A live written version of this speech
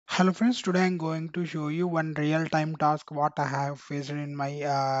Hello friends, today I'm going to show you one real-time task what I have faced in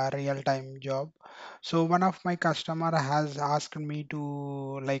my real-time job. So one of my customer has asked me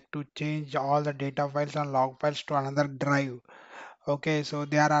to change all the data files and log files to another drive. Okay, so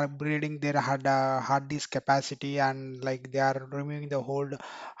they are upgrading their hard disk capacity and like they are removing the whole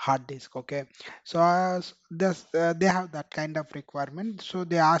hard disk. Okay, so they have that kind of requirement. So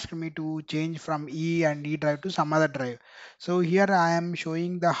they asked me to change from E and E drive to some other drive. So here I am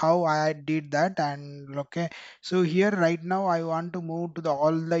showing the how I did that. And okay, so here right now I want to move to the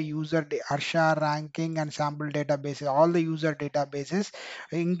all the Harsha ranking and sample databases, all the user databases,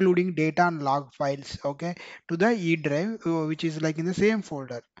 including data and log files. Okay, to the E drive, which is like in the same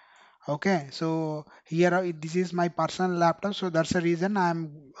folder. Okay, so here this is my personal laptop, so that's the reason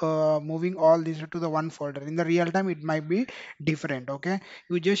I'm moving all this to the one folder. In the real time, it might be different. Okay,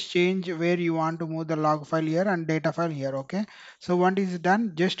 you just change where you want to move the log file here and data file here. Okay, so once it is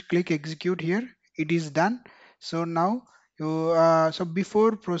done, just click execute here. It is done. So now so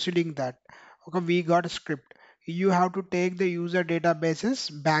before proceeding that, okay, we got a script. You have to take the user databases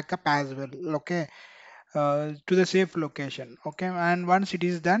backup as well. Okay, to the safe location. Okay, and once it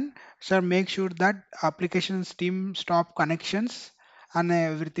is done, sir, make sure that applications team stop connections and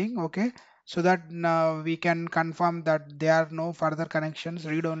everything. Okay, so that we can confirm that there are no further connections,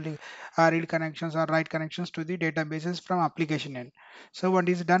 read only read connections or write connections to the databases from application end. So what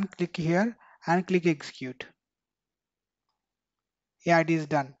is done, click here and click execute. Yeah, it is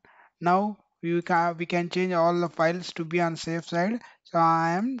done. Now we can change all the files to be on safe side. So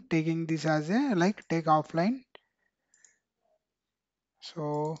I am taking this as a like take offline.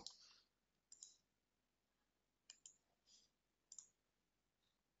 So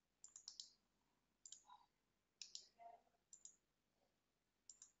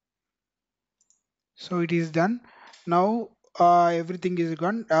it is done. Now everything is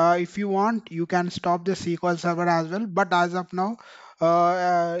gone. If you want, you can stop the SQL server as well. But as of now,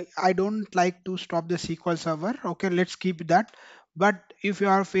 I don't like to stop the SQL server. Okay, let's keep that. But if you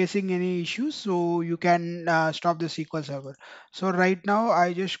are facing any issues, so you can stop the SQL server. So right now,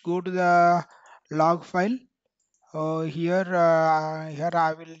 I just go to the log file. Here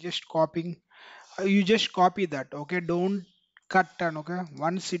I will just copying. You just copy that. Okay, don't cut and okay.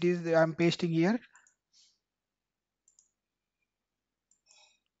 Once it is, I'm pasting here.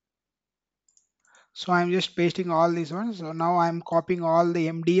 So I'm just pasting all these ones. So now I'm copying all the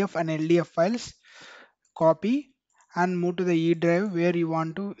MDF and LDF files, copy and move to the E drive where you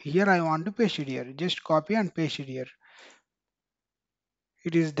want to. Here I want to paste it here. Just copy and paste it here.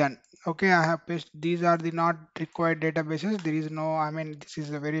 It is done. Okay, I have pasted. These are the not required databases. There is no, I mean, this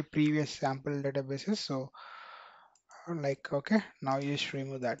is a very previous sample databases. So okay, now you just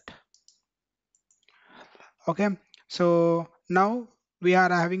remove that. Okay, so now we are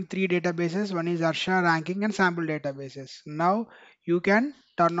having three databases. One is Arsha ranking and sample databases. Now you can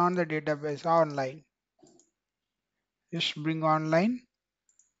turn on the database online. Just bring online.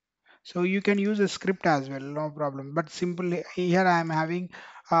 So you can use a script as well, no problem. But simply here I am having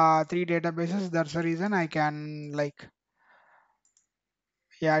three databases. That's the reason I can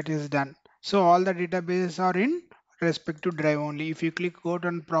yeah, it is done. So all the databases are in respective drive only. If you click go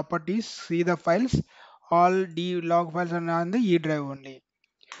on properties, see the files, all D log files are on the E drive only.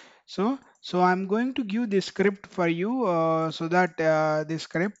 So I'm going to give this script for you so that this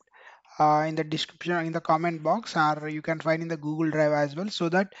script in the description in the comment box, or you can find in the Google Drive as well, so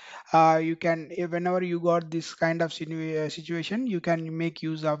that you can whenever you got this kind of situation, you can make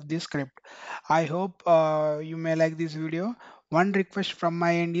use of this script. I hope you may like this video. One request from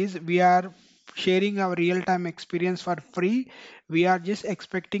my end is we are sharing our real-time experience for free. We are just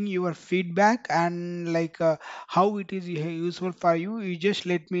expecting your feedback and how it is useful for you. You just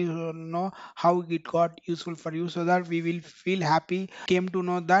let me know how it got useful for you, so that we will feel happy came to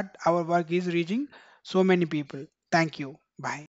know that our work is reaching so many people. Thank you. Bye.